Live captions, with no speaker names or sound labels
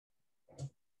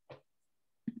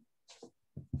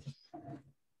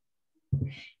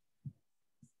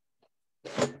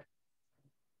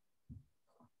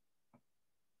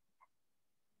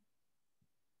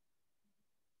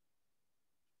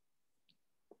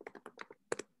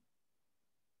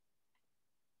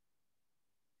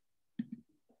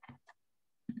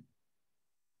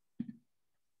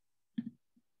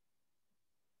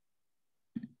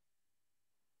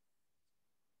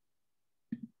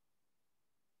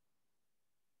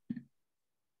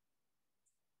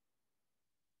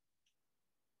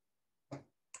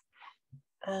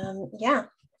Yeah,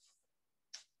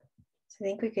 so I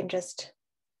think we can just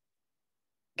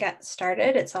get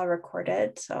started. It's all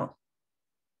recorded, so.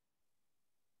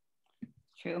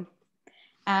 True.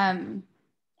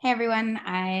 Hey everyone,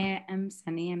 I am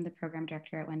Sunny. I'm the program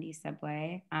director at Wendy's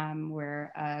Subway.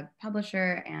 We're a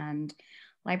publisher and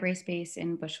library space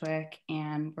in Bushwick,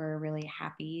 and we're really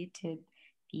happy to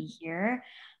be here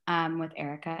with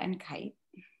Erika and Kite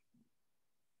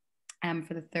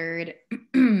for the third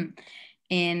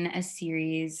in a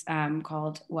series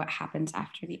called What Happens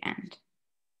After the End.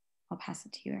 I'll pass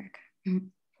it to you, Erika.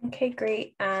 Okay,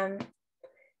 great.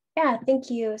 Yeah,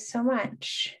 thank you so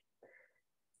much.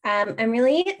 I'm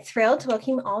really thrilled to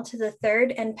welcome you all to the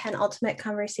third and penultimate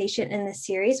conversation in this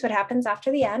series, What Happens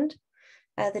After the End.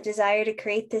 The desire to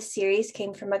create this series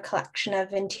came from a collection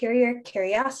of interior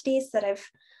curiosities that I've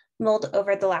mulled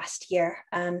over the last year.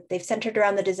 They've centered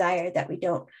around the desire that we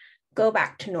don't go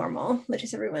back to normal, which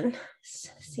is everyone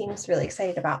seems really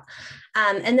excited about.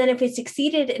 And then if we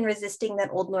succeeded in resisting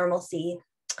that old normalcy,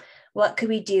 what could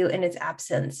we do in its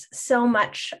absence? So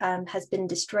much has been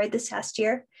destroyed this past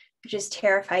year, which is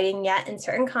terrifying, yet in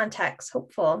certain contexts,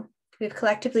 hopeful. We've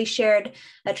collectively shared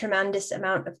a tremendous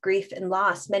amount of grief and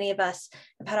loss. Many of us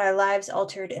have had our lives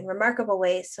altered in remarkable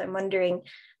ways. So I'm wondering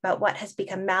about what has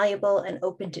become malleable and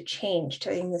open to change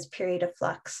during this period of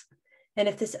flux. And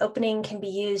if this opening can be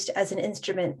used as an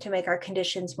instrument to make our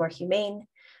conditions more humane,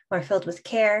 more filled with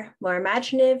care, more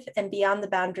imaginative, and beyond the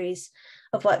boundaries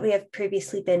of what we have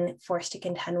previously been forced to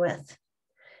contend with.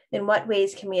 In what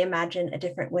ways can we imagine a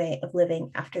different way of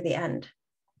living after the end?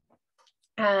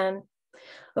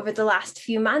 Over the last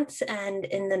few months and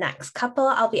in the next couple,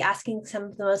 I'll be asking some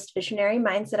of the most visionary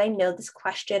minds that I know this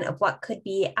question of what could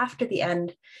be after the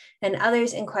end, and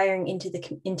others inquiring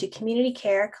into community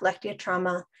care, collective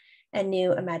trauma, and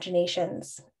new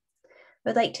imaginations.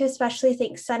 I'd like to especially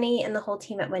thank Sunny and the whole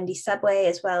team at Wendy's Subway,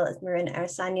 as well as Marin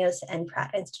Arisanos and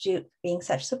Pratt Institute for being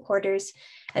such supporters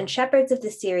and shepherds of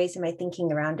this series and my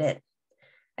thinking around it.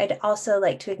 I'd also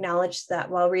like to acknowledge that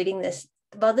while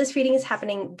this reading is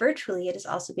happening virtually, it is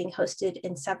also being hosted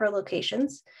in several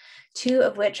locations, two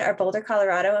of which are Boulder,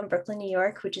 Colorado and Brooklyn, New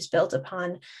York, which is built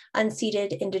upon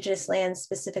unceded Indigenous lands,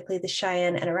 specifically the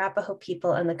Cheyenne and Arapaho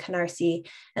people and the Canarsie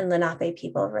and Lenape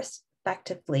people,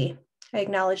 respectively. I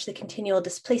acknowledge the continual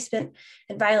displacement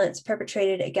and violence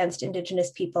perpetrated against Indigenous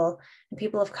people and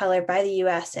people of color by the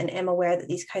US, and am aware that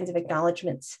these kinds of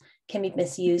acknowledgements can be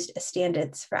misused as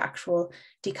stand-ins for actual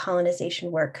decolonization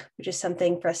work, which is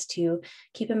something for us to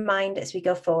keep in mind as we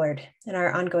go forward in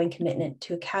our ongoing commitment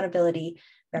to accountability,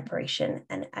 reparation,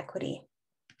 and equity.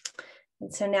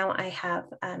 And so now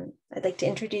I'd like to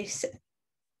introduce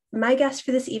my guest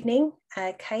for this evening,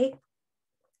 Kite,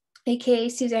 aka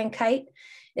Suzanne. Kite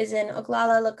is an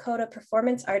Oglala Lakota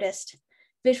performance artist,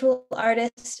 visual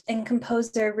artist, and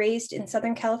composer raised in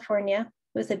Southern California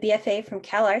with a BFA from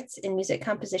CalArts in music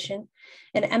composition,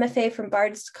 an MFA from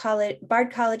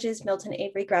Bard College's Milton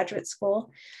Avery Graduate School,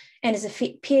 and is a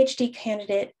PhD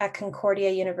candidate at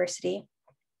Concordia University.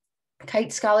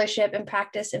 Kite scholarship and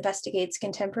practice investigates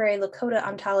contemporary Lakota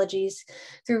ontologies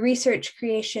through research,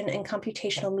 creation, and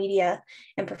computational media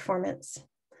and performance.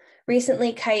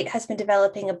 Recently, Kite has been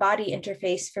developing a body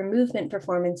interface for movement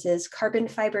performances, carbon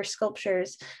fiber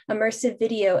sculptures, immersive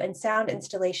video and sound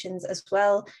installations, as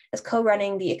well as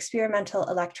co-running the experimental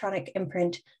electronic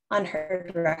imprint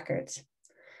Unheard Records.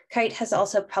 Kite has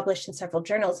also published in several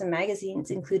journals and magazines,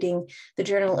 including the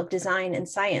Journal of Design and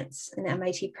Science and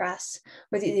MIT Press,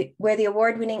 where the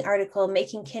award-winning article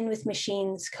Making Kin with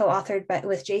Machines, co-authored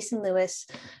with Jason Lewis,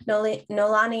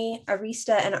 Nolani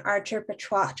Arista, and Archer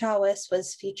Petrowis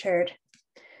was featured.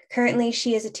 Currently,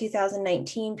 she is a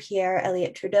 2019 Pierre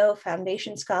Elliott Trudeau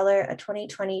Foundation Scholar, a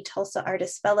 2020 Tulsa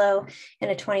Artist Fellow,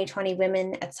 and a 2020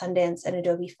 Women at Sundance and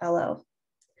Adobe Fellow.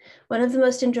 One of the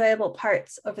most enjoyable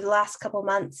parts over the last couple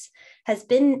months has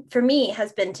been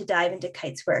to dive into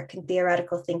Kite's work and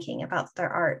theoretical thinking about their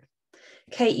art.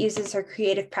 Kite uses her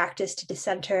creative practice to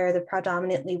decenter the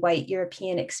predominantly white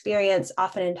European experience,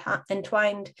 often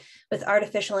entwined with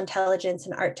artificial intelligence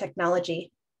and art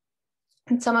technology.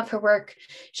 In some of her work,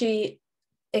 she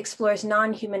explores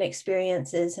non-human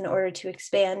experiences in order to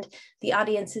expand the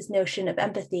audience's notion of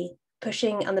empathy,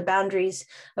 pushing on the boundaries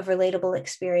of relatable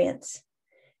experience.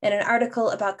 In an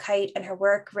article about Kite and her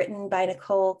work written by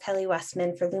Nicole Kelly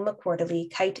Westman for Luma Quarterly,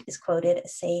 Kite is quoted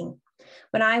as saying,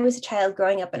 "When I was a child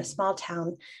growing up in a small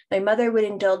town, my mother would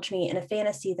indulge me in a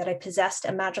fantasy that I possessed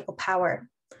a magical power,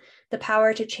 the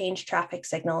power to change traffic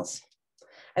signals.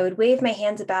 I would wave my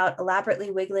hands about, elaborately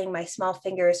wiggling my small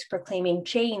fingers, proclaiming,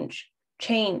 'Change,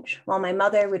 change, while my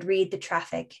mother would read the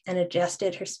traffic and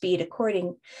adjusted her speed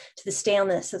according to the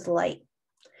staleness of the light.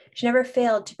 She never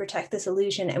failed to protect this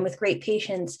illusion, and with great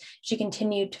patience, she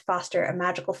continued to foster a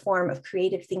magical form of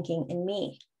creative thinking in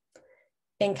me.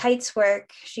 In Kite's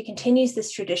work, she continues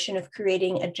this tradition of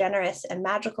creating a generous and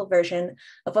magical version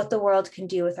of what the world can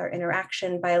do with our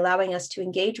interaction by allowing us to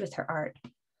engage with her art.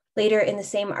 Later in the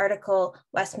same article,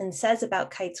 Westman says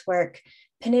about Kite's work,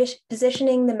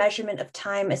 positioning the measurement of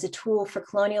time as a tool for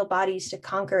colonial bodies to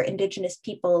conquer indigenous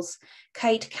peoples,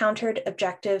 Kite countered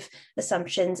objective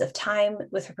assumptions of time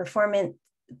with her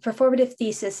performative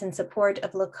thesis in support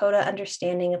of Lakota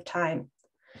understanding of time.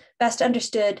 Best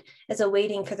understood as a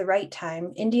waiting for the right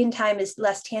time, Indian time is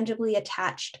less tangibly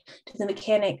attached to the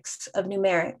mechanics of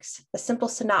numerics. A simple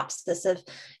synopsis of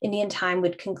Indian time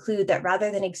would conclude that rather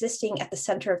than existing at the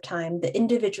center of time, the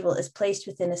individual is placed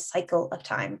within a cycle of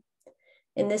time.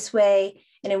 In this way,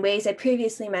 and in ways I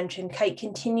previously mentioned, Kite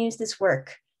continues this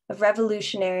work of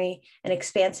revolutionary and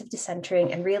expansive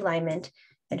decentering and realignment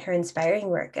in her inspiring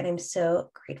work, and I'm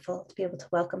so grateful to be able to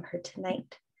welcome her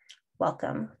tonight.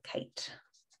 Welcome, Kite.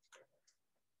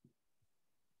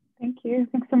 Thank you.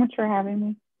 Thanks so much for having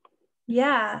me.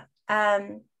 Yeah.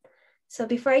 So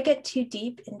before I get too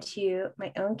deep into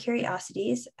my own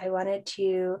curiosities, I wanted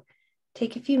to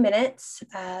take a few minutes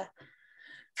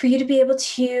for you to be able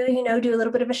to, do a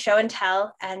little bit of a show and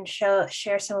tell and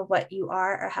share some of what you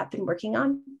are or have been working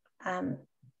on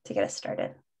to get us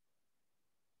started.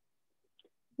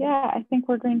 Yeah, I think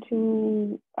we're going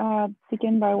to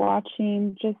begin by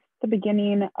watching just the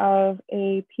beginning of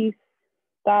a piece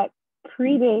that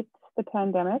predates the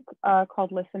pandemic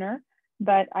called Listener,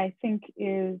 but I think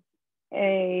is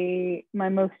my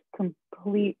most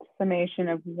complete summation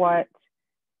of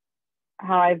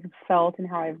how I've felt and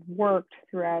how I've worked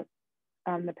throughout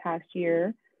the past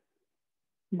year,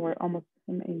 almost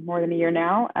more than a year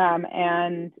now,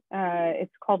 and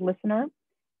it's called Listener,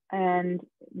 and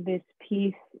this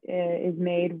piece is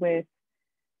made with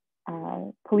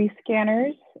police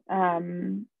scanners,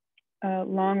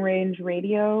 long-range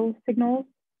radio signals,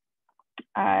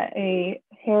 a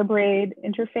hair braid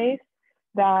interface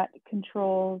that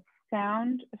controls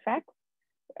sound effects,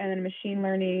 and then machine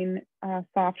learning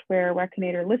software,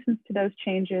 Reckonator, listens to those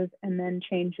changes and then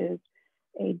changes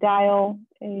a dial,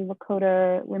 a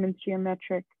Lakota women's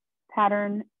geometric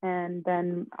pattern, and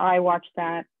then I watch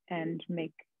that and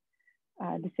make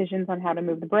decisions on how to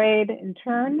move the braid in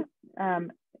turn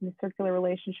in a circular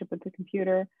relationship with the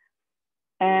computer.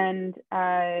 And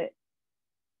I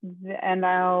think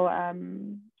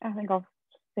I'll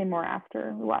say more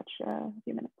after we watch a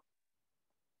few minutes.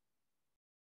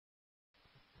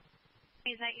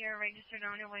 Is that your registered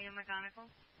owner, William McGonigal?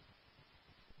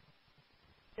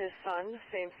 His son,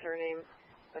 same surname,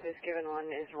 but his given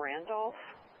one is Randolph,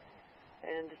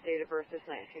 and his date of birth is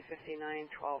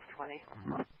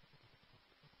 1959-12-20.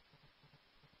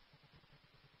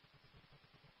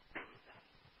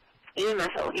 EMS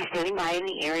will be standing by in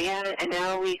the area, and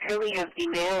now we currently have the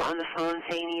male on the phone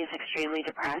saying he is extremely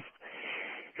depressed.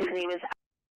 His name is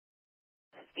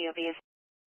DOB is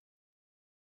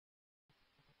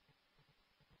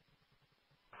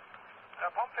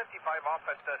Pump 55 off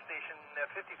at station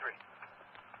 53.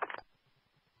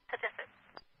 Statistic.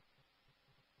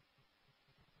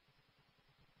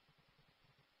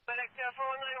 Medic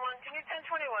 491, can you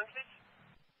 1021, please?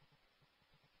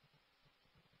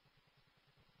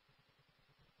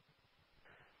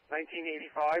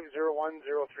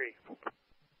 (1985-0103).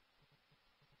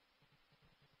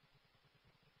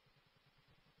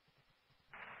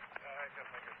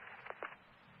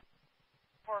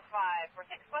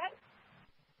 4546, go ahead.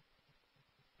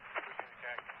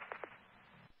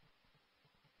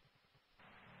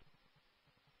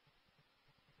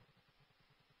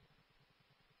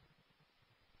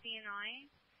 CNI,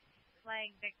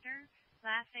 Flag Victor,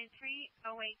 last entry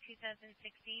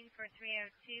 08-2016 for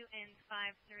 302 and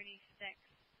 536.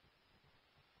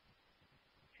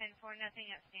 10-4,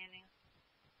 nothing outstanding.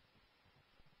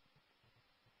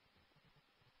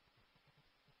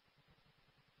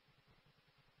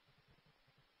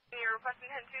 You're requesting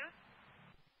 10-2?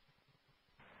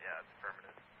 Yeah, it's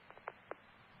affirmative.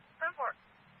 10-4.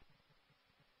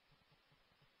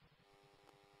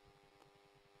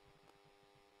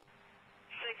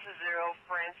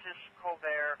 Francis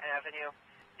Colbert Avenue.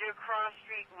 Your cross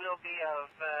street will be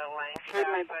of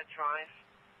Langstaff Drive.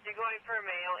 You're going for a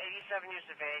male, 87 years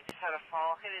of age, had a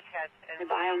fall, hit his head, and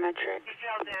biometric. he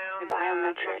fell down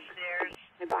Biometric.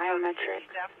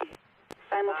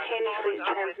 Simultaneously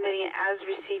transmitting as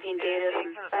receiving data,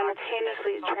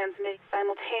 simultaneously transmit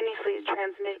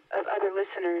of other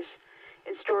listeners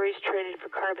in stories traded for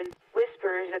carbon. Wisp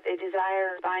whispers that they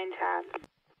desire spine tap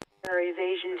or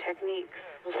evasion techniques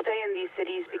will stay in these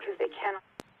cities because they cannot.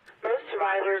 Most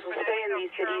survivors will stay in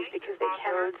these cities because they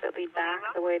can roads that lead back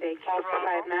the way they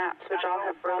falsified maps, which all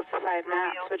have falsified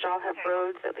maps, which all have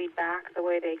roads that lead back the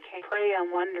way they came. Prey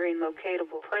on wondering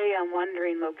locatable, prey on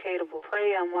wondering locatable,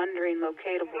 prey on wondering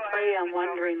locatable, prey on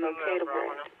wondering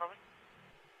locatable.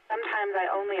 Sometimes I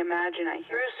only imagine I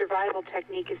hear. True survival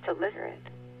technique is to listen it.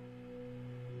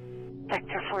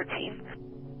 Sector 14.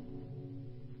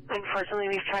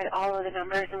 Unfortunately, we've tried all of the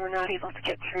numbers and we're not able to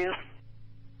get through.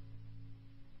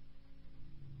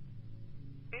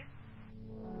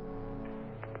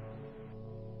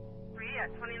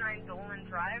 29 Dolan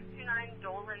Drive, 29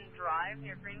 Dolan Drive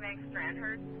near Greenbank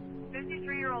Strandhurst.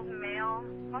 53-year-old male,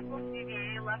 possible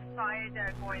CVA, left side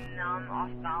going numb,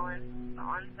 off balance, the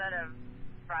onset of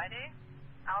Friday.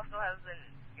 Also has an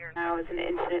ear. Now is an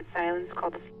infinite silence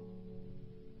called the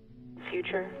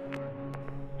future.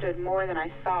 Stood more than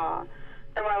I saw.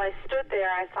 And while I stood there,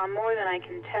 I saw more than I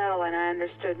can tell, and I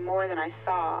understood more than I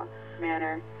saw.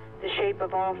 Manner. The shape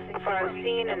of all things. For I was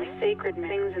seen in the sacred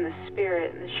things in the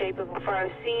spirit, in the shape of. For I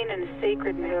was seen in the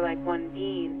sacred mirror like one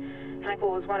being. And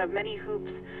people was one of many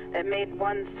hoops that made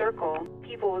one circle.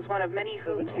 People was one of many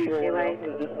hoops. Daylight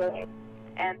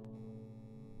and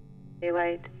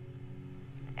daylight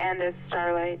and as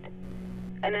starlight.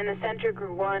 And in the center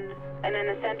grew one. And in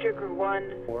the center grew one.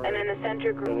 And in the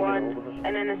center grew one.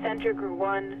 And in the center grew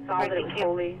one. Saw that it was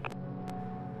holy.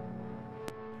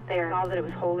 There, saw that it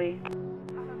was holy.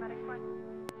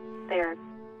 There.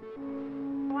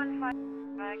 15,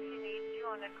 I actually need you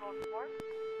on the code 4.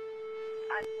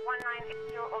 At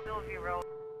 1980 Ogilvy Road.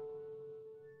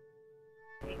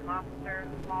 Officer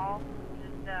Hall,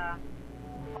 just,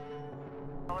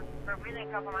 for breathing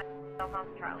a couple miles on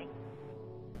Charlie.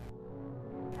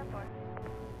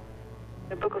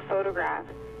 The book of photographs,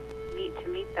 meet to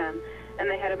meet them, and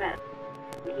they had a met.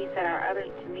 He said our other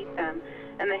to meet them,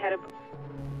 and they had a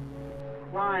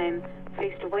line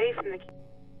faced away from the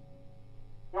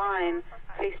line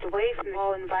faced away from the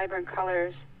wall in vibrant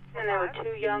colors, and there were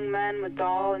two young men with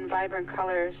doll in vibrant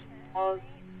colors.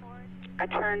 I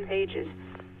turned pages.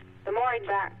 The more I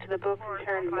back to the book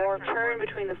and turned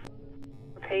between the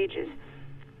pages,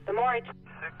 the more I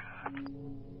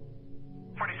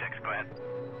 46, go ahead.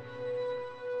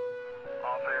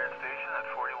 All fair in station at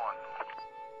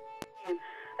 41.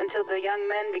 Until the young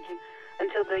men began,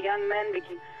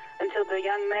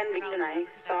 and I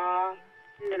saw,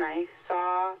 and I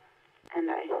saw, and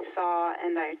I saw,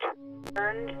 and I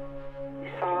turned,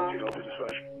 I saw, I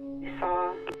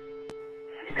saw,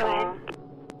 I saw.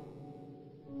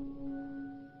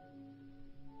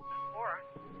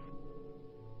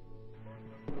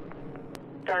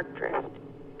 Dark drift,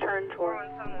 turn toward,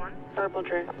 verbal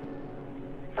drift,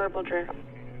 verbal drift,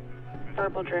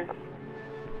 verbal drift,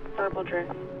 verbal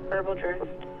drift, verbal drift,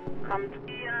 come,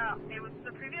 it was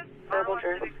the previous verbal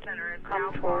drift, center. It's come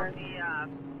now toward, the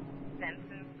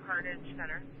Benson Cartage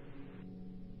Center.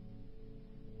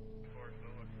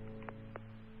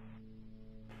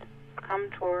 come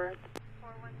toward,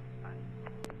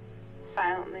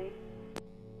 silently.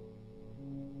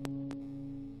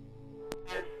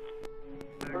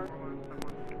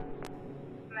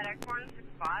 Medic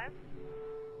 165.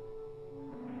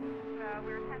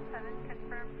 We're 10-7,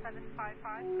 confirm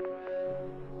 755.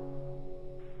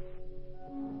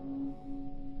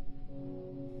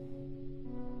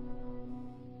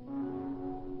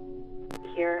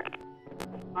 Hear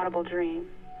audible dream.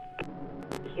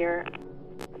 Hear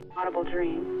audible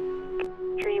dream.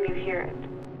 Dream you hear it.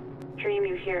 Dream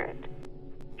you hear it.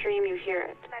 Dream you hear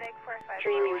it.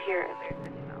 Dream you hear it.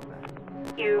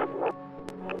 You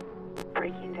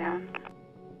breaking down.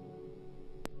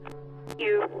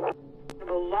 You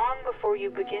will long before you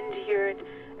begin to hear it,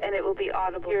 and it will be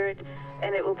audible. Hear it,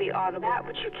 and it will be audible. That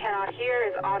which you cannot hear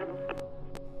is audible.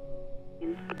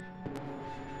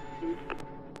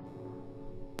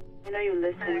 I know you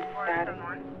listen to static,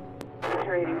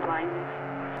 obliterating blindness.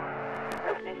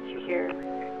 Darkness you hear.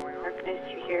 Darkness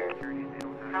you hear.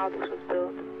 How this was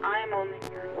built. I am only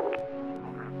here.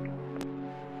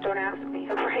 Don't ask me.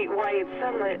 A bright white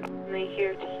sunlit, only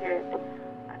here to hear it.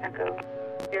 I echo.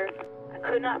 Here. I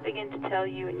could not begin to tell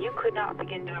you, and you could not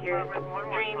begin to hear it.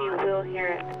 Dream you will hear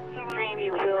it. Dream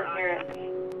you will hear it.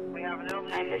 I'm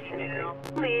disintegrating.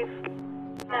 Leave.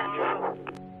 Natural.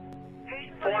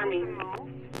 Forming.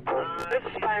 With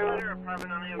spiral.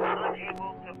 Apartment on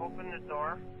unable to open the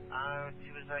door.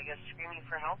 She was, I guess, screaming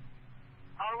for help.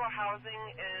 Ottawa Housing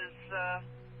is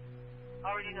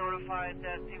already notified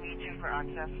to meet you for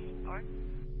access. Over.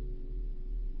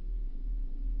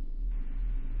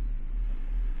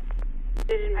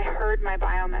 I heard my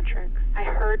biometrics. I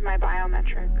heard my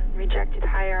biometrics. Rejected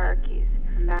hierarchies.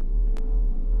 And that.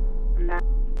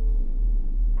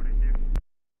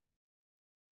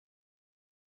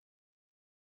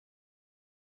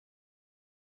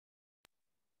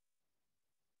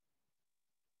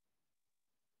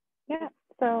 Yeah,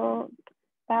 so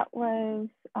that was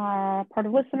part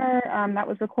of Listener. That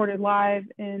was recorded live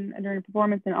during a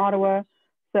performance in Ottawa.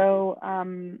 So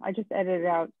I just edited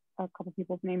out a couple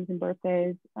people's names and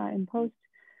birthdays in post.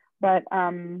 But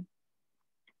I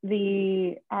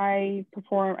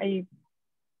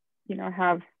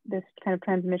have this kind of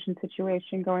transmission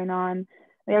situation going on.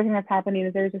 The other thing that's happening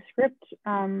is there's a script,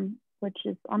 which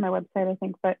is on my website, I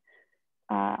think, but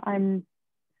I'm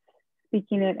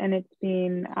speaking it and it's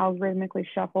being algorithmically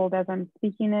shuffled as I'm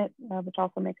speaking it, which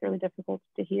also makes it really difficult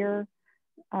to hear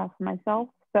for myself.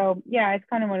 So yeah, it's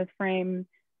kind of want to frame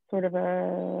sort of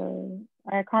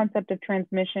a concept of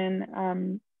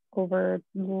transmission over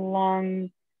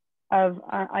long of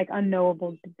like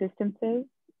unknowable distances,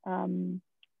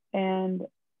 and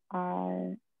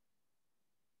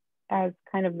as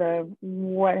kind of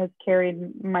what has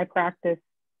carried my practice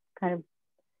kind of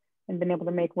and been able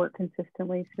to make work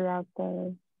consistently throughout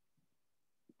the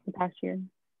past year.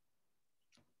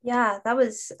 Yeah, that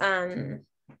was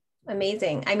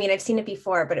amazing. I mean, I've seen it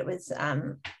before, but it was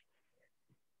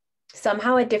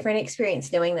somehow a different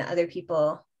experience knowing that other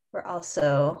people were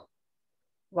also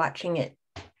watching it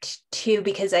too,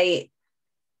 because when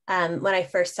I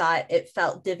first saw it, it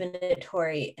felt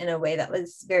divinatory in a way that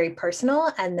was very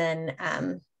personal. And then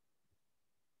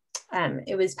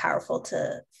it was powerful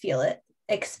to feel it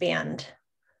expand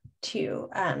to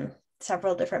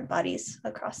several different bodies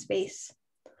across space.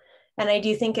 And I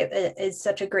do think it is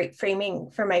such a great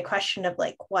framing for my question of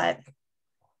like what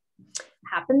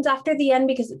happens after the end,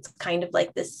 because it's kind of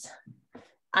like this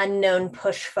unknown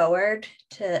push forward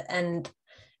to end.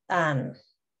 Like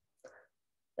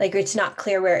it's not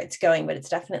clear where it's going, but it's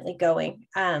definitely going.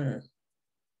 And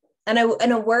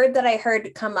a word that I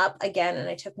heard come up again, and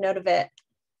I took note of it,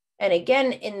 and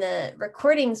again in the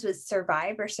recordings, was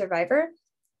survivor.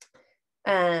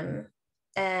 And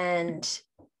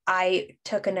I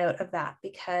took a note of that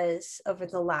because over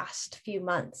the last few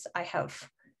months, I have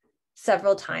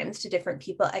several times to different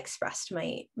people expressed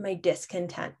my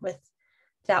discontent with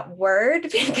that word,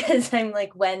 because I'm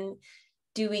like, when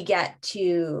do we get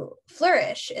to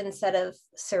flourish instead of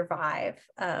survive?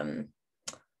 And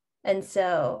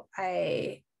so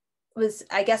I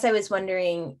guess I was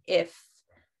wondering if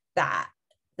that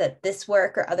this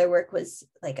work or other work was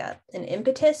like an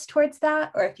impetus towards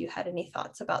that, or if you had any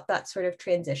thoughts about that sort of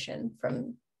transition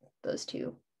from those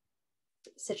two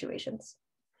situations.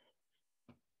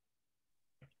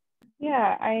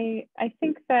 Yeah, I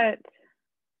think that,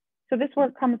 so this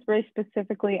work comes very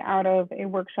specifically out of a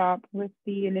workshop with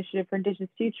the Initiative for Indigenous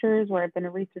Futures, where I've been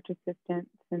a research assistant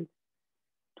since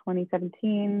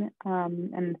 2017.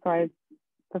 And so kind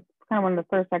of one of the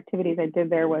first activities I did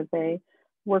there was a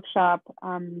workshop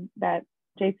that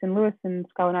Jason Lewis and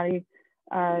Scalinati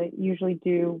usually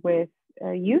do with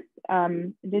youth,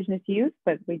 Indigenous youth,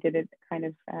 but we did it kind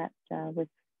of with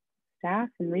staff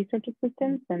and research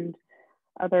assistants and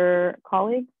other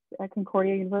colleagues at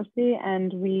Concordia University.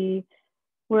 And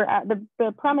we're at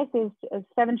the premise is a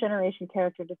 7-generation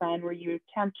character design, where you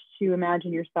attempt to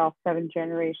imagine yourself 7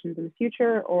 generations in the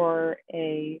future, or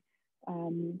a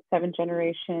 7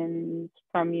 generations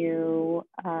from you,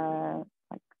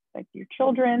 like your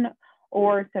children,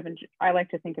 or 7, I like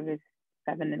to think of it as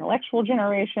 7 intellectual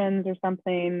generations or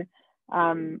something,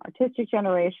 artistic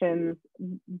generations.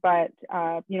 But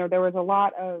there was a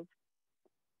lot of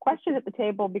questions at the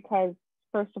table, because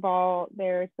first of all,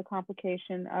 there's the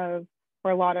complication of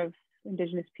where a lot of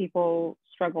Indigenous people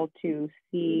struggle to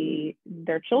see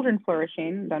their children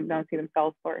flourishing, don't see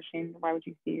themselves flourishing. Why would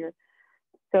you see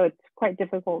so it's quite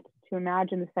difficult to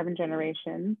imagine the 7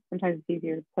 generations. Sometimes it's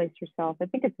easier to place yourself. I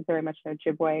think it's very much an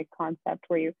Ojibwe concept,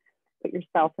 where you put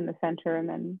yourself in the center, and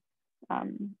then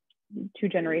 3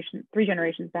 generations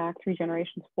back, 3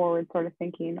 generations forward sort of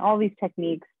thinking. All these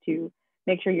techniques to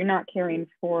make sure you're not caring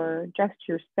for just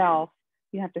yourself.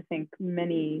 You have to think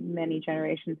many, many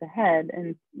generations ahead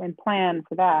and plan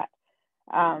for that,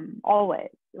 always,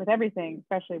 with everything,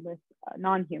 especially with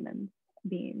non-human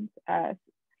beings.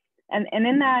 And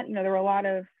in that, there were a lot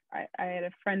of, I had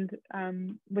a friend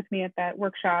with me at that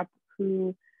workshop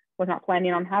who was not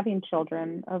planning on having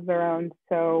children of their own.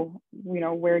 So,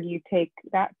 where do you take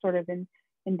that sort of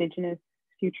Indigenous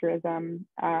futurism,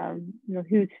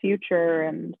 whose future,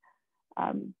 and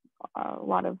a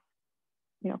lot of,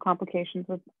 complications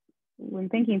when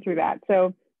thinking through that.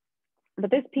 So,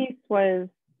 but this piece was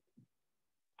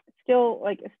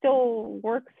still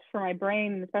works for my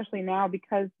brain, especially now,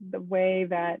 because the way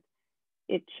that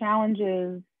it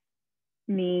challenges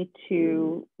me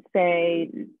to say,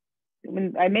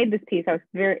 when I made this piece, it's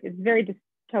very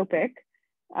dystopic.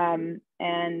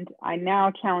 And I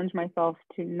now challenge myself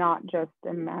to not just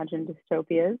imagine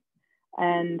dystopias.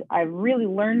 And I've really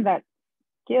learned that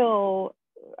skill.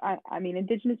 I mean,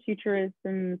 Indigenous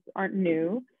futurisms aren't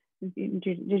new.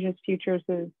 Indigenous futurists,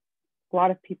 a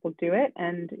lot of people do it.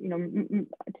 And, you know,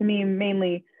 to me,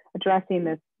 mainly addressing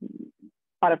this,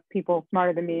 a lot of people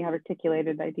smarter than me have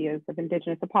articulated ideas of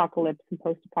Indigenous apocalypse and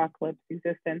post-apocalypse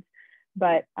existence.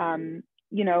 But,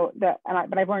 you know, but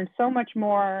I've learned so much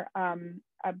more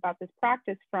about this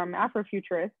practice from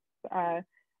Afrofuturists,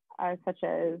 such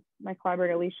as my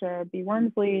collaborator, Alicia B.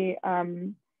 Wormsley,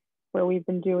 where we've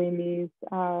been doing these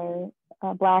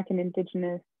Black and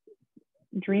Indigenous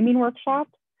dreaming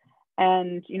workshops.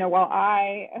 And, you know, while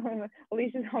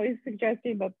Alicia's always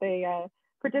suggesting that the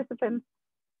participants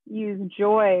use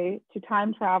joy to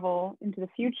time travel into the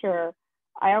future,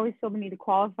 I always feel the need to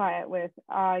qualify it with,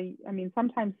 I mean,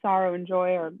 sometimes sorrow and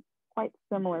joy are quite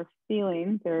similar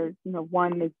feelings. There's, you know,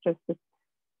 one is just the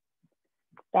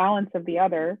balance of the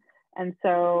other. And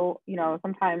so, you know,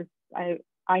 sometimes I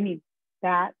need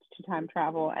that to time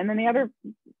travel. And then the other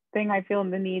thing I feel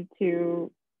the need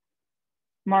to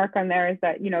mark on there is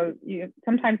that, you know,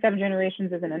 sometimes 7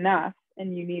 generations isn't enough,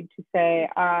 and you need to say,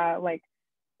 how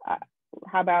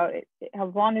about it,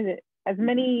 as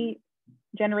many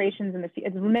generations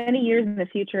as many years in the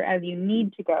future as you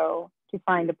need to go to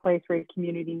find a place where your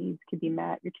community needs can be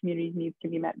met. Your community needs can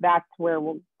be met. That's where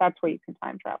you can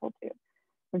time travel to.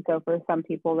 And so for some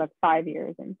people that's 5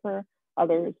 years, and for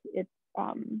others it's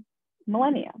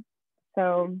millennia.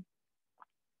 So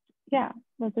yeah,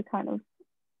 those are kind of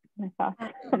my thoughts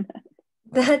on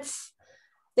that.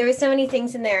 There were so many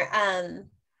things in there.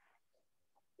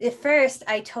 At first,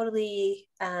 I totally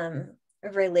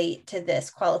relate to this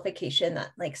qualification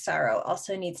that like sorrow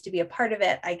also needs to be a part of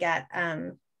it. I get,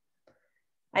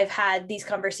 I've had these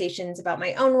conversations about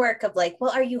my own work of like,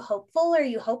 well, are you hopeful or are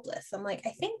you hopeless? I'm like,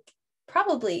 I think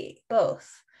probably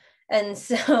both. And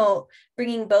so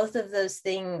bringing both of those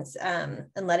things and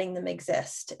letting them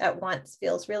exist at once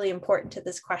feels really important to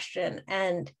this question.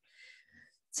 And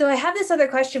so I have this other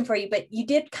question for you, but you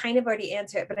did kind of already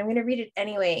answer it, but I'm going to read it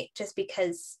anyway, just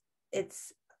because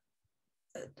it's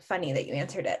funny that you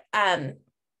answered it. A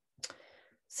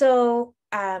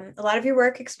lot of your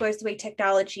work explores the way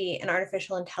technology and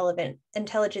artificial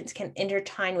intelligence can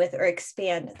intertwine with or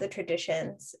expand the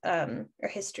traditions or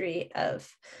history of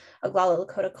Oglala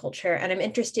Lakota culture. And I'm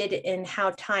interested in how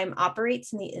time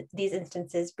operates in these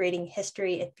instances, braiding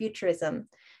history and futurism.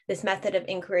 This method of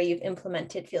inquiry you've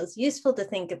implemented feels useful to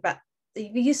think about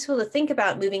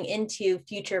moving into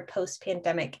future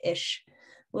post-pandemic-ish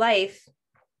life.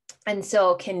 And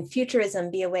so can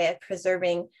futurism be a way of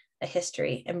preserving a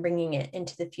history and bringing it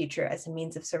into the future as a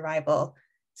means of survival?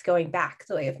 It's going back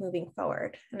the way of moving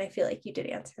forward. And I feel like you did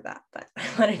answer that, but I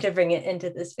wanted to bring it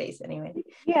into this space anyway.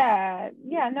 Yeah,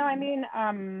 no, I mean,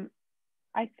 I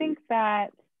think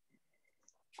that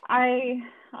I'm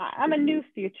a new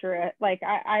futurist. Like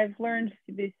I've learned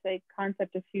this like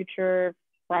concept of future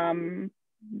from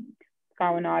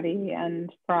Kawanati and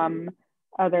from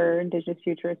other Indigenous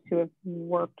futurists who have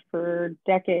worked for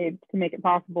decades to make it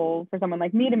possible for someone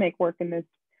like me to make work in this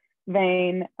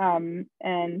vein.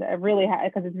 And I really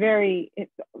because it's very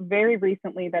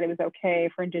recently that it was okay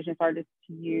for Indigenous artists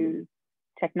to use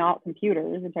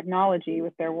computers and technology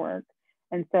with their work.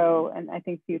 And so, and I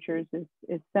think futures is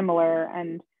similar.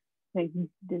 And I think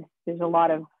there's a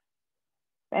lot of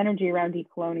energy around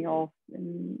decolonial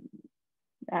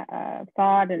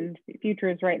thought and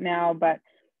futures right now, but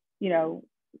you know,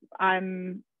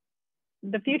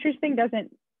 the futures thing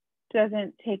doesn't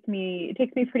take me, it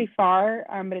takes me pretty far,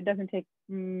 but it doesn't take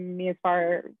me as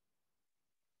far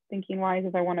thinking wise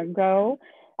as I want to go.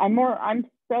 I'm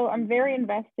very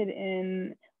invested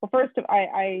in, well, first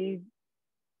I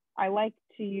like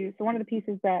to use, so one of the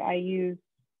pieces that I use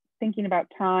thinking about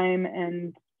time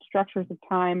and structures of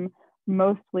time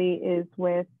mostly is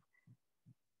with,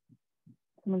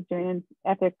 someone's doing an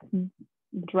epic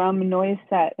drum noise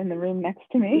set in the room next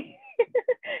to me.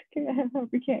 I hope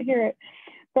you can't hear it.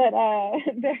 But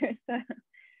there's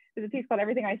a piece called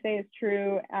Everything I Say Is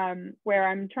True, where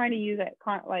I'm trying to use it,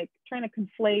 like trying to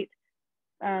conflate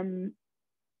kind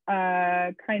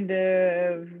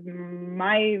of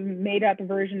my made up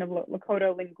version of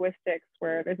Lakota linguistics,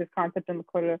 where there's this concept in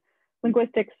Lakota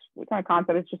linguistics, it's not a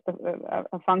concept, it's just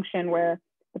a function where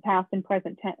the past and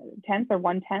present tense are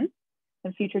one tense,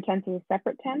 and future tense is a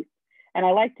separate tense. And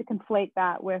I like to conflate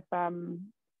that with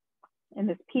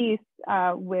this piece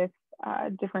with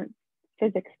different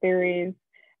physics theories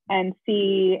and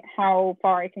see how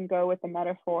far I can go with the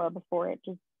metaphor before it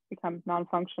just becomes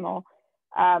non-functional.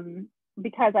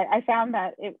 Because I found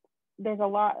that there's a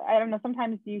lot, I don't know,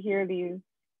 sometimes you hear these,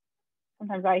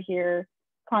 sometimes I hear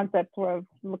concepts of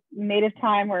native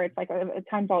time where it's like at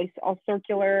times all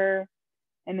circular,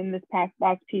 and in this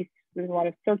last piece there's a lot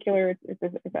of circular, it's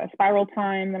a spiral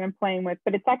time that I'm playing with,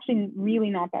 but it's actually really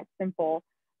not that simple.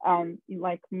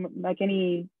 Like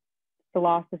any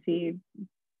philosophy,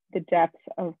 the depth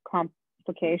of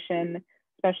complication,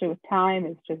 especially with time,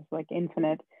 is just like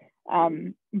infinite.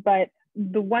 But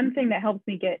the one thing that helps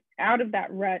me get out of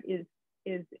that rut is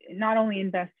not only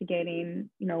investigating,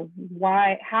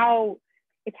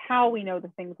 how we know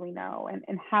the things we know,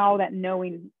 and how that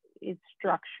knowing is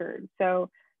structured. So,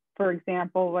 for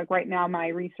example, like right now, my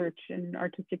research in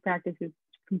artistic practice is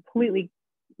completely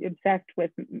obsessed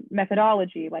with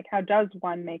methodology. Like, how does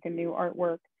one make a new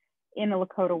artwork in a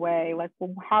Lakota way? Like,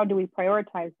 well, how do we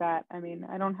prioritize that? I mean,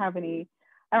 I don't have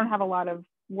a lot of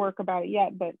work about it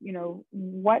yet, but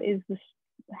what is this?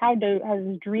 How does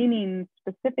dreaming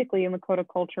specifically in Lakota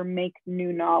culture make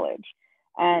new knowledge,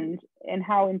 and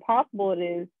how impossible it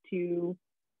is to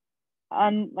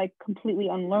completely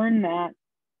unlearn that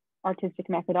artistic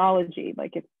methodology.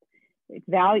 Like it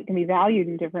can be valued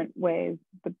in different ways,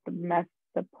 but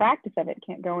the practice of it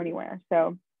can't go anywhere.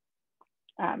 So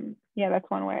yeah, that's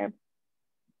one way of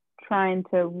trying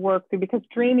to work through, because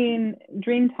dream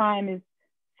time is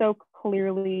so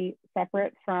clearly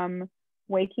separate from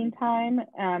waking time,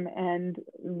 and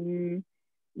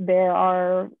there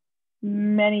are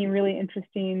many really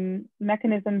interesting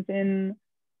mechanisms in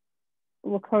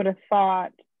Lakota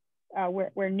thought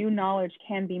where new knowledge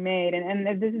can be made,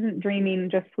 and this isn't dreaming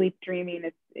just sleep dreaming,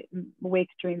 it's wake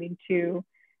dreaming too.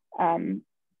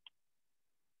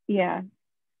 Yeah.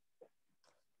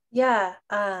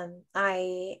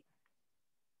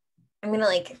 I'm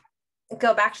gonna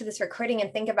go back to this recording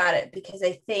and think about it, because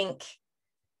I think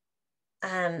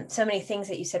so many things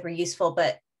that you said were useful,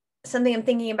 but something I'm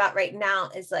thinking about right now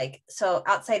is so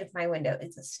outside of my window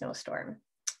is a snowstorm,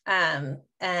 and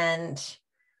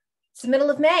it's the middle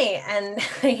of May and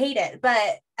I hate it,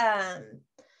 but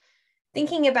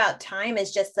thinking about time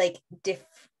is just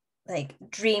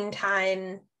dream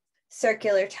time,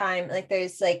 circular time,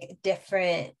 there's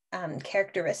different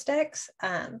characteristics,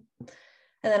 and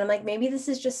then I'm like, maybe this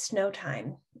is just snow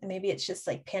time, and maybe it's just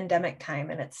pandemic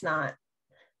time, and it's not,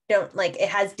 it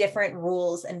has different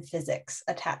rules and physics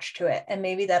attached to it, and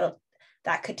maybe that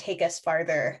could take us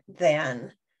farther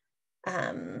than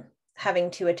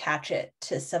having to attach it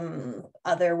to some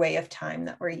other way of time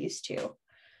that we're used to.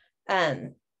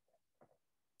 And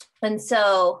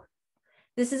so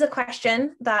this is a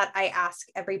question that I ask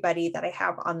everybody that I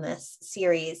have on this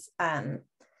series,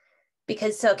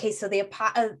 because so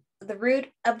the root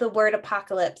of the word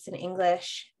apocalypse in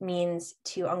English means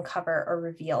to uncover or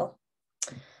reveal.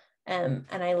 And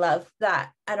I love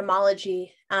that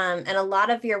etymology. And a lot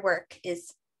of your work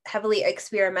is heavily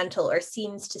experimental, or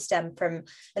seems to stem from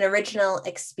an original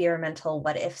experimental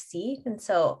what if seed. And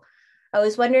so I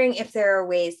was wondering if there are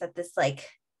ways that this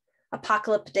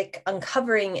apocalyptic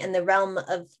uncovering and the realm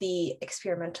of the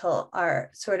experimental are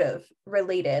sort of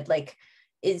related.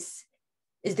 Is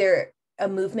there a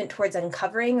movement towards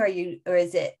uncovering, or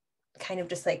is it kind of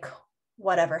just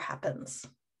whatever happens?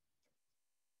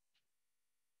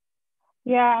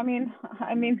 Yeah, I mean,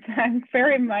 I'm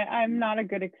not a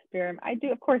good experiment.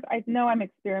 I know I'm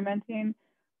experimenting,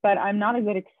 but I'm not a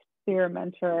good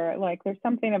experimenter. There's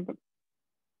something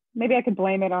maybe I could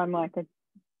blame it on a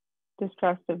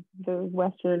distrust of the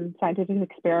Western scientific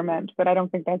experiment, but I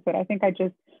don't think that's it. I think I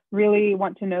just really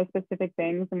want to know specific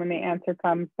things, and when the answer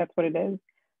comes, that's what it is.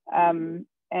 And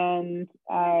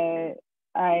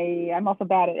I'm also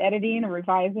bad at editing or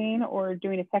revising or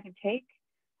doing a second take.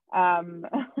 I'm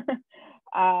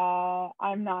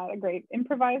not a great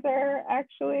improviser,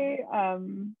 actually. I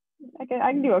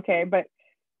can do okay, but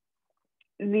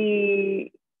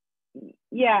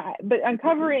but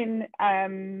uncovering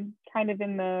kind of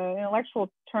in the intellectual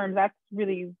terms, that's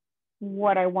really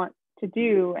what I want to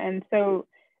do. And so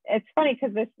it's funny,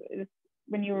 because this is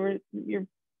when you're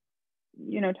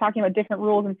talking about different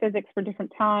rules in physics for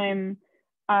different time,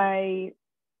 my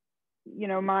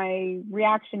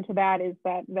reaction to that is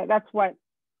that's what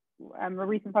a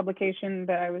recent publication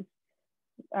that I was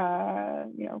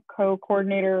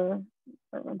co-coordinator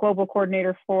or global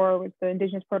coordinator for was the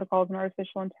Indigenous Protocols and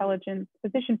Artificial Intelligence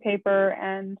position paper,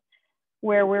 and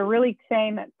where we're really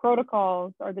saying that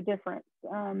protocols are the difference.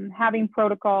 Having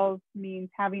protocols means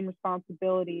having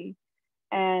responsibility,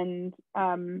 and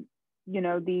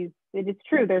it is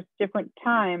true, there's different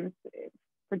times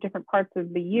for different parts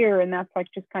of the year, and that's like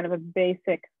just kind of a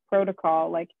basic protocol.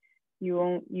 Like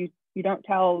you don't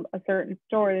tell a certain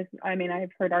story. I mean,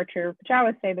 I've heard Archer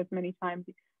Pachawa say this many times.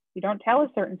 You don't tell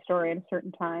a certain story at a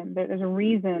certain time. There's a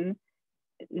reason,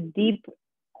 deep,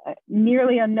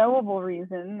 nearly unknowable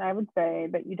reason, I would say,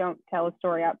 that you don't tell a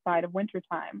story outside of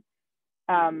wintertime.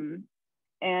 And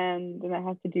that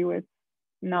has to do with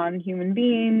non-human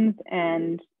beings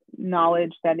and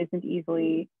knowledge that isn't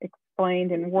easily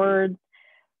explained in words.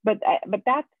 But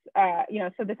that's,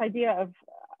 so this idea of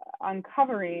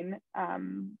uncovering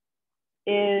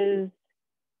is,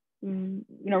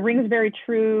 rings very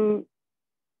true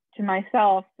to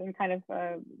myself, and kind of,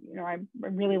 I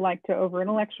really like to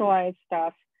over-intellectualize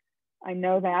stuff. I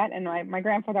know that, and my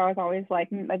grandfather was always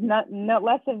like, not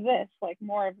less of this, like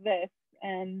more of this,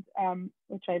 and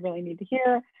which I really need to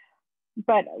hear.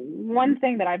 But one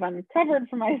thing that I've uncovered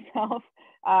for myself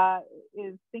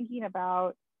is thinking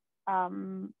about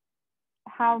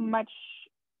how much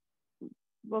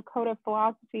Lakota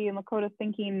philosophy and Lakota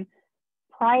thinking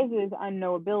prizes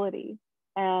unknowability,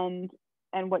 and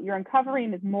what you're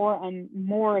uncovering is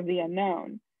more of the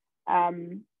unknown.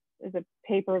 There's a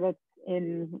paper that's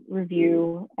in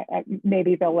review.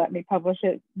 Maybe they'll let me publish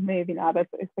it. Maybe not.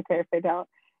 It's okay if they don't.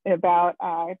 About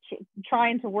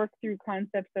trying to work through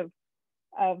concepts of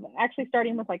actually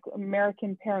starting with like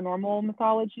American paranormal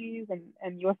mythologies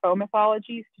and UFO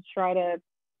mythologies, to try to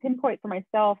pinpoint for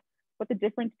myself what the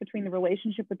difference between the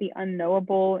relationship with the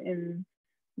unknowable in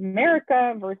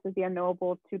America versus the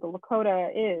unknowable to the Lakota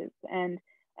is. And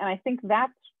I think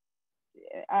that's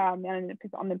on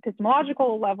the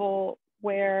epistemological level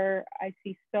where I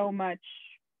see so much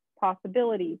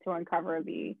possibility to uncover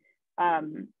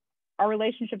our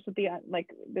relationships with the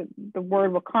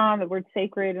word Wakan, the word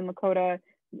sacred in Lakota,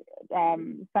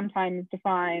 sometimes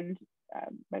defined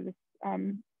by this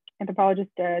anthropologist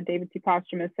David C.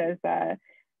 Posthumus says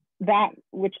that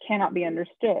which cannot be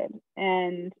understood,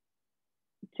 and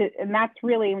that's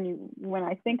really when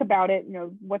I think about it,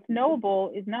 what's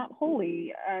knowable is not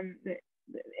wholly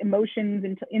emotions,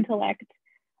 intellect,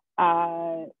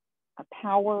 power,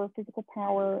 physical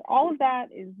power. All of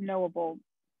that is knowable,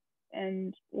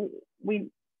 and none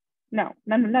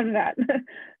of that.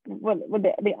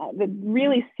 the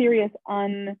really serious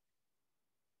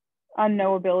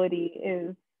unknowability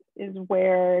is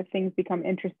where things become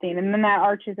interesting, and then that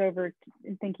arches over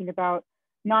in thinking about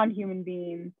non-human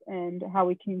beings and how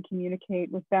we can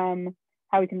communicate with them,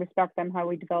 how we can respect them, how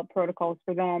we develop protocols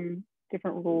for them,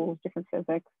 different rules, different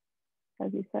physics,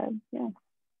 as you said.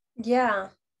 Yeah.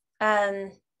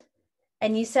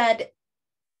 And you said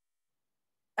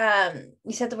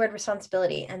the word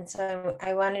responsibility, and so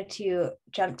I wanted to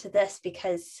jump to this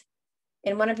because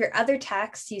in one of your other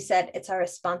texts you said it's our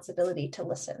responsibility to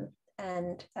listen,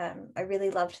 and I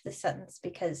really loved this sentence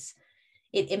because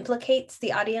it implicates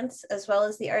the audience as well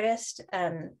as the artist,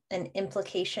 and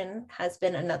implication has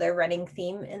been another running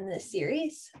theme in this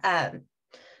series.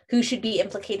 Who should be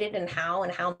implicated and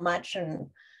how much, and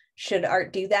should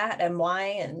art do that and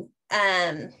why?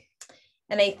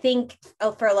 And I think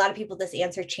for a lot of people, this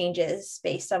answer changes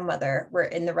based on whether we're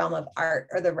in the realm of art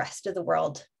or the rest of the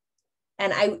world.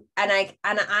 And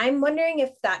I'm wondering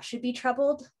if that should be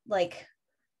troubled. Like,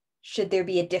 should there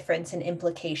be a difference in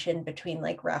implication between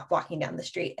like walking down the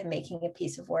street and making a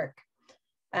piece of work?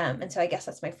 And so I guess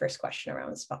that's my first question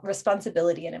around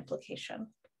responsibility and implication.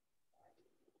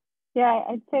 Yeah,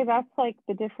 I'd say that's like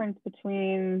the difference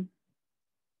between,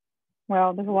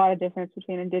 well, there's a lot of difference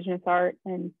between Indigenous art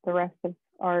and the rest of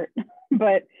art,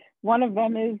 but one of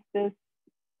them is this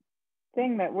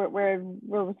thing that we're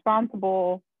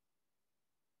responsible.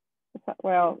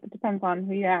 Well, it depends on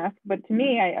who you ask, but to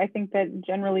me, I think that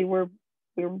generally we're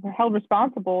held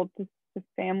responsible to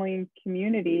family and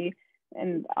community,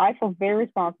 and I feel very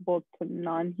responsible to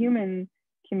non-human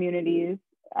communities,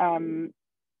 and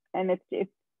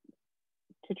it's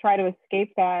to try to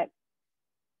escape that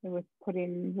with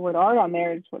putting the word art on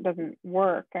there is what doesn't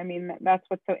work. I mean, that's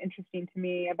what's so interesting to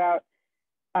me about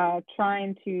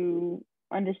trying to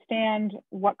understand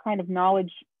what kind of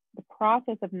knowledge, the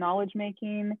process of knowledge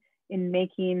making in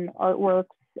making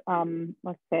artworks,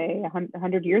 let's say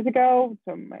 100 years ago.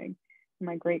 So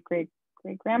my great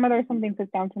grandmother or something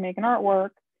sits down to make an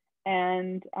artwork,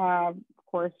 and of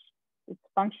course it's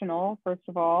functional. First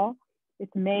of all,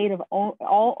 it's made of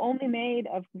only made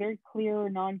of very clear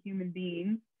non-human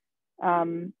beings,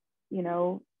 who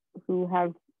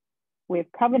we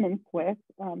have covenants with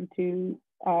to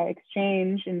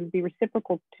exchange and be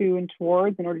reciprocal to and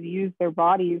towards in order to use their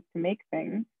bodies to make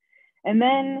things. And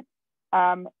then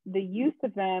the use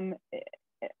of them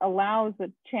allows a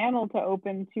channel to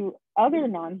open to other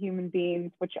non-human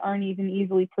beings, which aren't even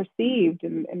easily perceived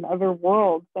in other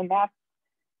worlds. And that's,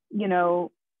 you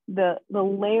know, the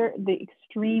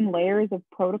extreme layers of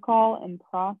protocol and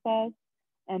process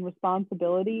and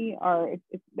responsibility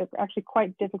they're actually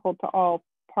quite difficult to all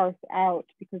parse out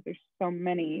because there's so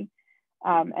many.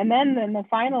 And then the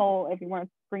final, if you want to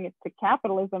bring it to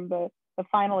capitalism, the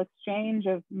final exchange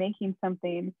of making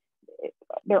something,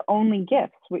 they're only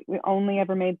gifts. We only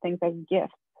ever made things as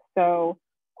gifts. So,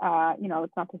 you know,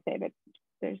 it's not to say that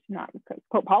there's not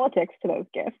politics to those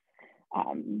gifts.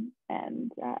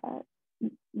 And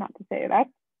not to say that's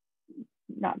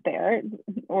not there,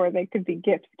 or they could be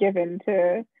gifts given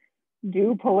to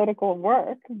do political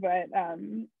work. But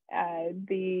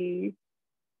the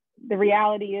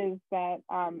reality is that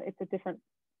it's a different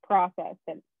process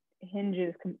that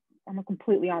hinges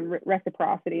completely on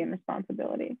reciprocity and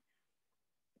responsibility.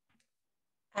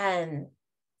 And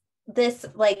this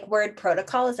like word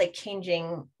protocol is like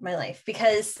changing my life,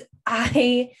 because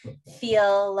I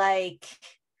feel like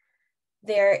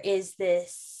there is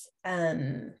this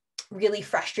really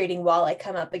frustrating wall I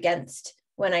come up against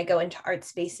when I go into art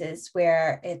spaces,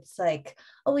 where it's like,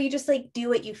 oh, well, you just like do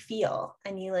what you feel,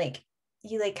 and you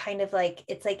kind of like,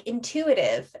 it's like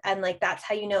intuitive, and like that's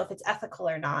how you know if it's ethical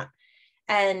or not,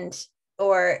 and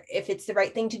or if it's the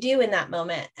right thing to do in that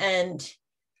moment. And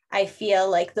I feel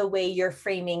like the way you're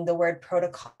framing the word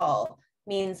protocol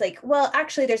means like, well,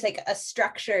 actually there's like a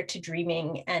structure to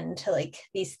dreaming and to like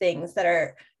these things that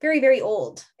are very, very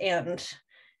old. And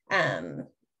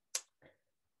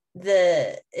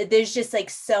there's just like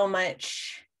so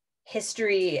much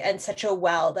history and such a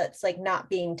well that's like not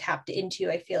being tapped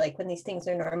into, I feel like, when these things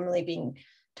are normally being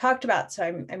talked about. So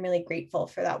I'm really grateful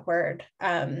for that word.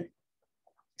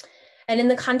 And in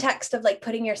the context of like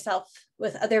putting yourself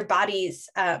with other bodies,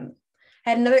 I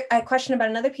had a question about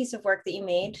another piece of work that you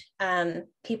made,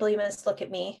 People You Must Look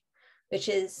at Me, which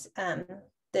is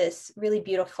this really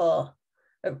beautiful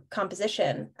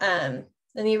composition. And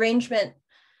the arrangement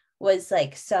was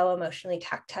like so emotionally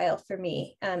tactile for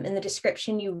me. In the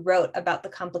description you wrote about the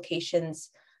complications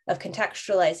of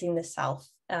contextualizing the self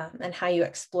and how you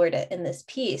explored it in this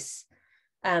piece,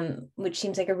 which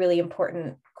seems like a really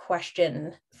important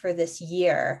question for this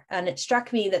year. And it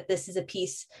struck me that this is a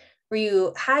piece where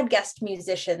you had guest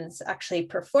musicians actually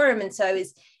perform. And so I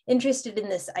was interested in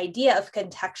this idea of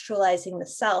contextualizing the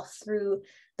self through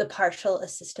the partial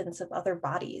assistance of other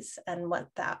bodies and what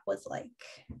that was like.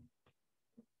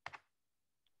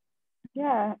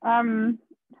 Yeah, that's a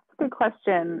good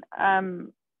question.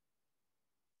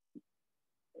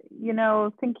 You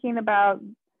know, thinking about,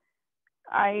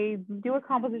 I do a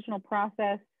compositional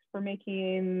process for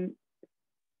making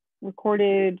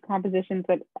recorded compositions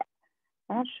that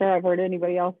I'm not sure I've heard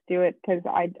anybody else do it, because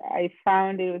I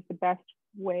found it was the best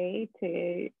way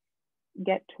to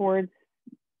get towards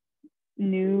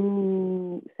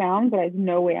new sounds that I had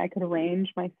no way I could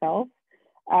arrange myself.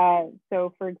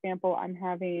 So for example, I'm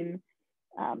having,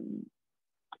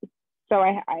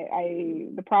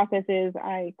 the process is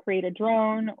I create a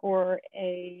drone or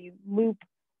a loop,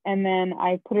 and then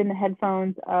I put in the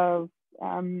headphones of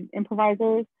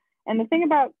improvisers. And the thing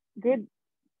about good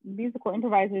musical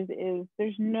improvisers is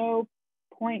there's no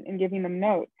point in giving them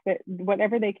notes. That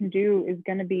whatever they can do is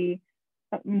going to be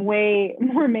way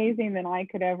more amazing than I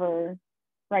could ever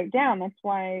write down. That's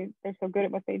why they're so good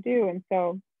at what they do. And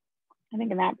so I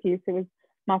think in that piece, it was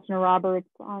Martina Roberts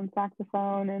on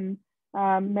saxophone, and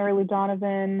Mary Lou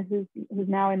Donovan, who's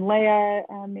now in Leia,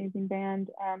 amazing band,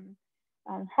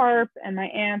 on harp, and my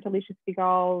aunt Alicia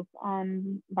Spiegel's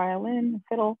on violin,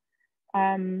 fiddle.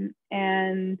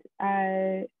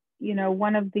 You know,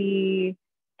 one of the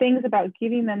things about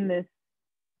giving them this,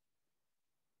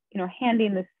 you know,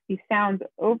 handing these sounds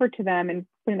over to them and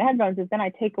putting the headphones is then I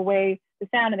take away the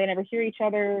sound and they never hear each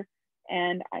other.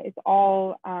 And it's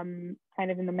all kind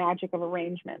of in the magic of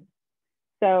arrangement.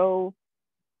 So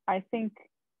I think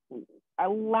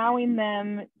allowing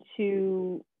them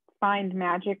to find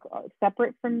magic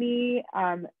separate from me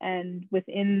and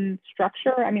within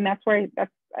structure. I mean, that's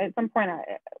at some point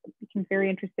I became very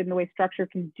interested in the way structure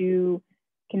can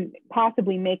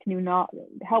possibly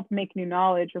help make new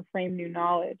knowledge or frame new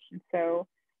knowledge. And so,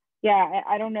 yeah,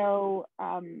 I don't know.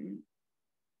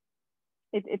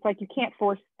 It's like you can't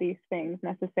force these things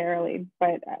necessarily,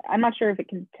 but I'm not sure if it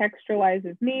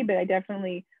contextualizes me, but I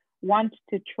definitely want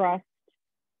to trust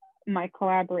my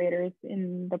collaborators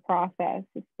in the process,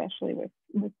 especially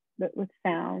with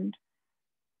sound.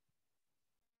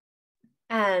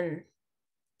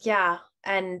 Yeah,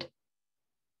 and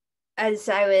as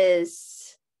I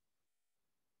was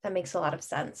That makes a lot of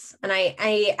sense. And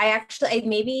I actually,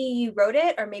 maybe you wrote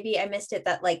it, or maybe I missed it,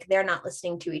 that like they're not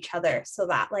listening to each other. So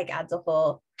that like adds a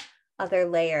whole other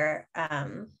layer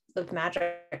of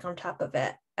magic on top of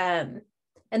it. And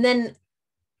then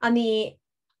on the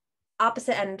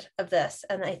opposite end of this,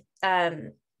 and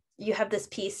you have this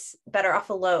piece, Better Off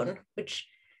Alone, which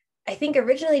I think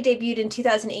originally debuted in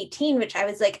 2018, which I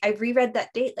was like, I reread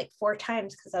that date like 4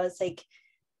 times because I was like,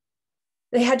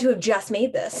 they had to have just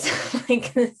made this.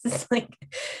 Like, this is like,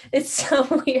 it's so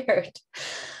weird.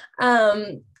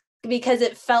 Because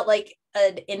it felt like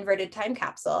an inverted time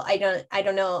capsule. I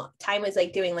don't know. Time was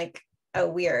like doing like a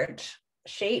weird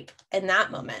shape in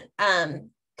that moment.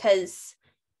 Because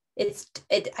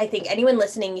I think anyone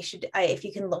listening, you should, if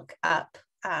you can look up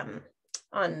on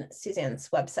Suzanne's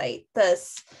website,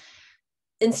 this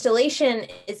installation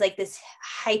is like this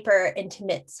hyper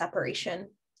intimate separation,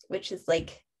 which is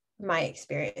like my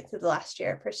experience of the last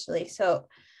year personally. So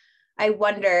I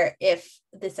wonder if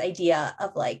this idea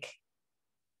of like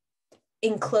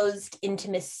enclosed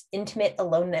intimate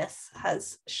aloneness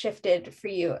has shifted for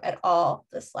you at all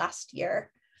this last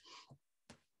year.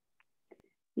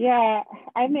 Yeah,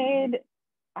 I maybe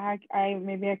I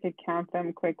could count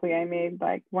them quickly. I made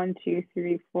like 1, 2,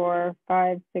 3, 4,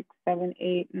 5, 6, 7,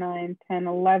 8, 9, 10,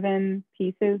 11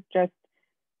 pieces just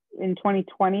in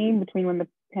 2020, between when the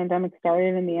pandemic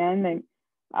started and the end. And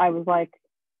I was like,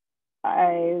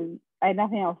 I had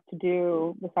nothing else to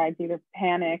do besides either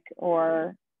panic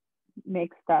or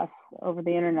make stuff over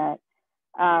the internet.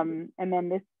 And then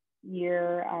this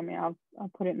year, I mean, I'll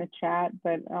put it in the chat,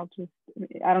 but I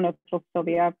don't know if it'll still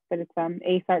be up, but it's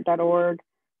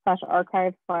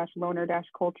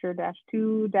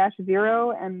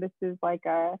aceart.org/archive/loner-culture-2-0. And this is like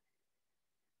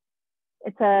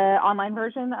it's an online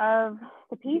version of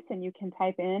the piece, and you can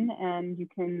type in, and you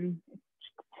can,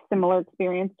 similar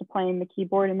experience to playing the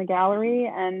keyboard in the gallery.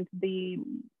 And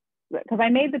because I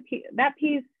made that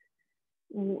piece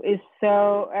is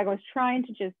so, I was trying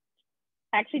to just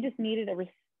needed a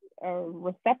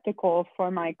receptacle for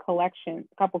my collection,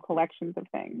 a couple collections of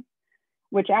things,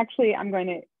 which actually I'm going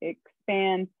to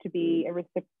expand to be a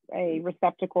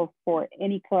receptacle for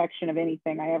any collection of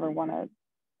anything I ever want to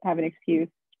have an excuse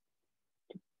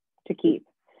to keep.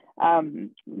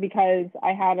 Because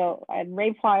I had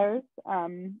rave flyers,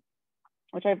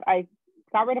 which I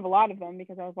got rid of a lot of them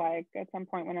because I was like, at some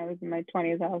point when I was in my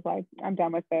 20s, I was like, I'm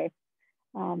done with this.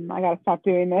 I got to stop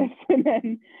doing this. And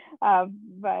then,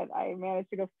 but I managed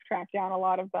to go track down a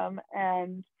lot of them.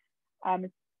 And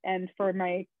for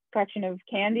my collection of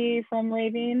candy from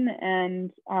raving,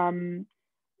 and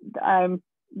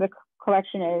the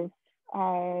collection of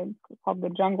called the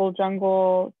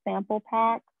Jungle Sample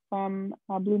Pack from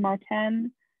Blue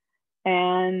Martin,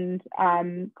 and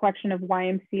collection of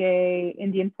YMCA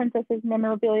Indian Princesses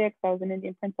memorabilia, because I was in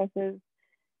Indian Princesses,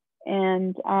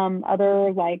 and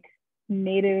other like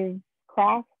native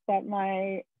crafts that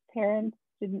my parents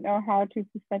didn't know how to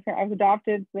facilitate. I was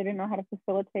adopted, so they didn't know how to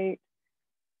facilitate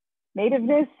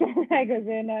nativeness.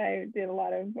 I did a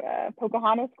lot of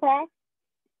Pocahontas crafts,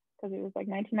 because it was like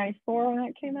 1994 when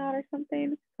that came out or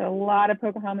something. So a lot of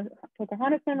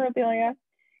Pocahontas memorabilia.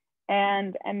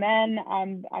 And then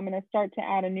I'm going to start to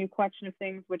add a new collection of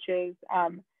things, which is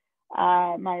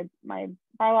my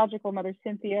biological mother,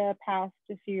 Cynthia, passed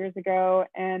a few years ago,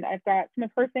 and I've got some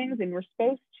of her things, and we're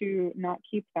supposed to not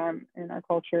keep them in our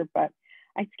culture, but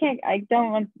I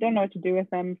don't know what to do with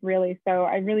them really. So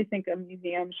I really think a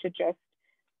museum should just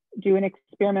do an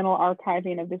experimental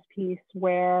archiving of this piece,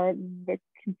 where the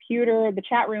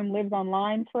chat room lives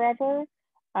online forever,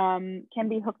 can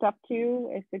be hooked up to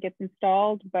if it gets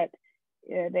installed, but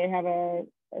they have a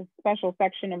special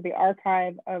section of the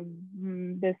archive of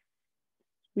this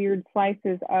weird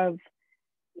slices of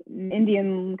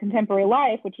Indian contemporary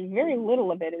life, which is very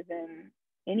little of it is in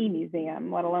any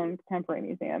museum, let alone contemporary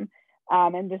museum,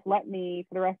 and just let me,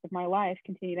 for the rest of my life,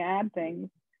 continue to add things.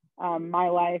 My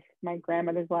life, my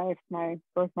grandmother's life, my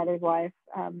birth mother's life,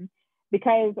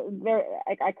 because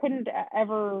I couldn't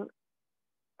ever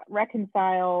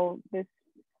reconcile this.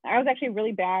 I was actually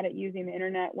really bad at using the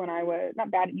internet when I was,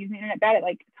 not bad at using the internet, bad at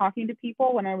like talking to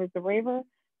people when I was a raver.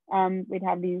 We'd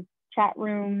have these chat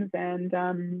rooms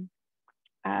and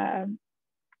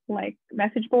like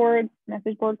message board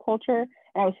culture. And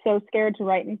I was so scared to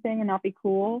write anything and not be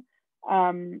cool.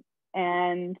 And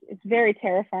it's very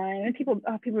terrifying. And people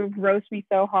roast me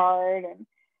so hard and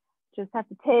just have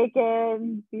to take it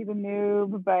and be the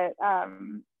noob. But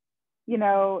you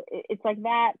know, it's like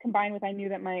that combined with, I knew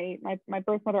that my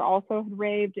birth mother also had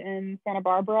raved in Santa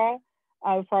Barbara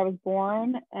before I was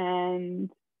born.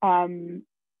 And,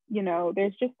 you know,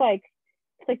 there's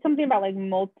it's like something about like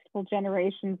multiple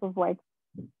generations of like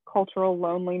cultural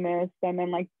loneliness, and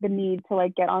then like the need to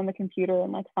like get on the computer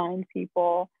and like find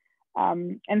people.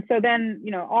 And so then,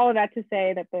 you know, all of that to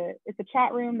say that it's a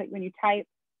chat room that when you type,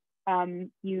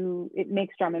 it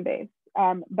makes drum and bass.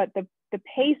 But the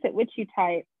pace at which you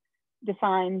type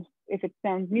defines if it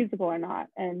sounds musical or not.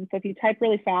 And so if you type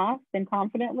really fast and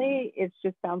confidently, it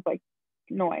just sounds like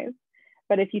noise.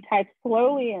 But if you type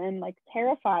slowly and like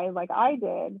terrified, like I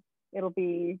did, it'll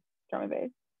be drum and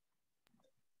bass.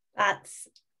 That's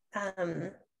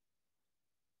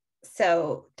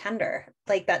so tender,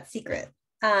 like that secret.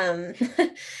 And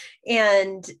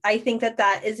I think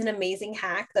that is an amazing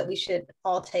hack that we should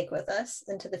all take with us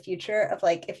into the future of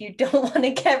like, if you don't want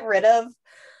to get rid of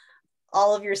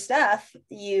all of your stuff,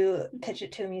 you pitch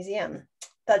it to a museum.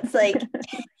 That's like,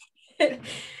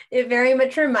 it very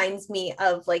much reminds me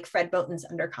of like Fred Moten's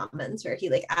Undercommons, where he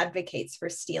like advocates for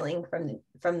stealing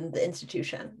from the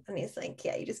institution. And he's like,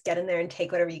 yeah, you just get in there and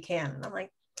take whatever you can. And I'm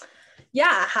like,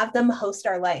 yeah, have them host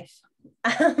our life.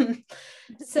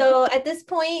 So at this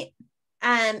point,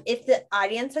 if the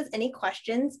audience has any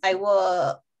questions,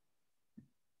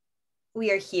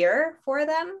 we are here for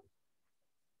them.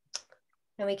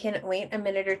 And we can wait a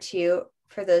minute or two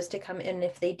for those to come in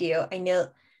if they do. I know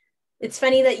it's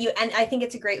funny that and I think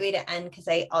it's a great way to end, because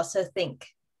I also think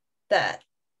that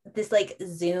this like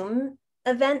Zoom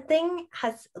event thing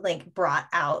has like brought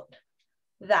out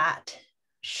that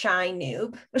shy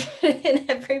noob in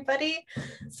everybody.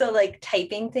 So like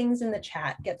typing things in the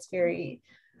chat gets very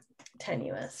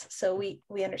tenuous. So we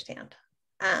understand.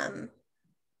 I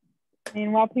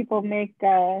mean, while people make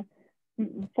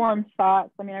form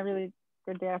thoughts, I mean, I really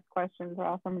good to ask questions, or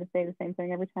else I'm going to say the same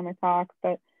thing every time I talk.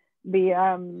 But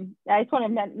I just want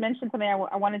to mention something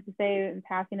I wanted to say in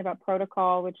passing about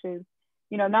protocol, which is,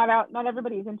 you know, not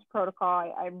everybody's into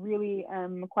protocol. I really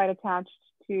am quite attached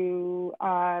to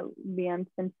Leanne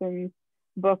Simpson's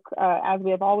book, As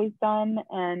We Have Always Done,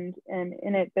 and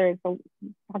in it there's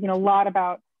talking a lot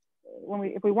about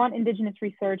if we want Indigenous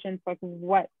resurgence, like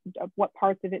what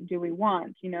parts of it do we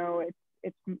want? You know,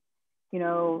 it's you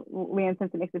know, Leanne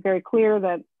Simpson makes it very clear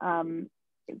that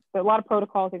a lot of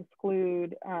protocols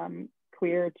exclude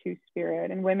queer,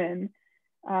 two-spirit, and women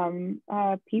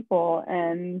people,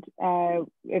 and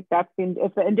if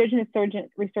the Indigenous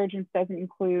resurgence doesn't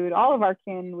include all of our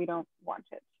kin, we don't want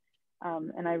it.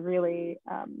 And I really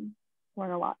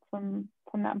learn a lot from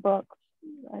that book.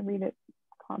 I read it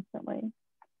constantly.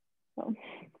 So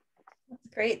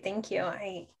that's great, thank you.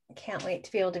 I can't wait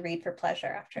to be able to read for pleasure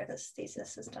after this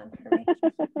thesis is done for me.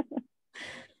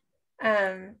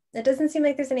 It doesn't seem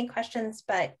like there's any questions,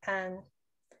 but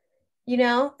you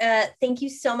know, thank you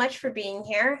so much for being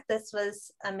here. This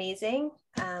was amazing.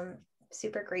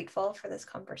 Super grateful for this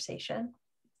conversation.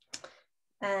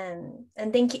 And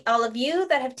thank you all of you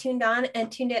that have tuned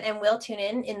in and will tune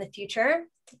in the future.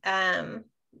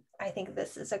 I think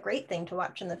this is a great thing to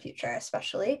watch in the future,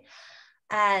 especially.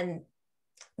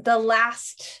 The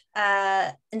last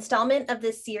installment of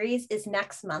this series is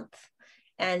next month,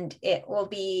 and it will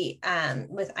be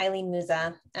with Eileen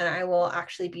Musa, and I will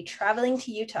actually be traveling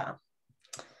to Utah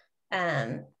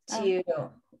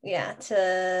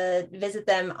to visit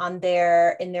them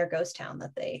in their ghost town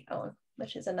that they own,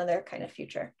 which is another kind of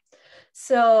future.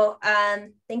 So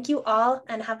thank you all,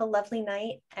 and have a lovely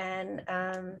night, and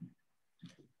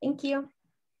thank you.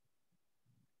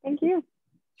 Thank you.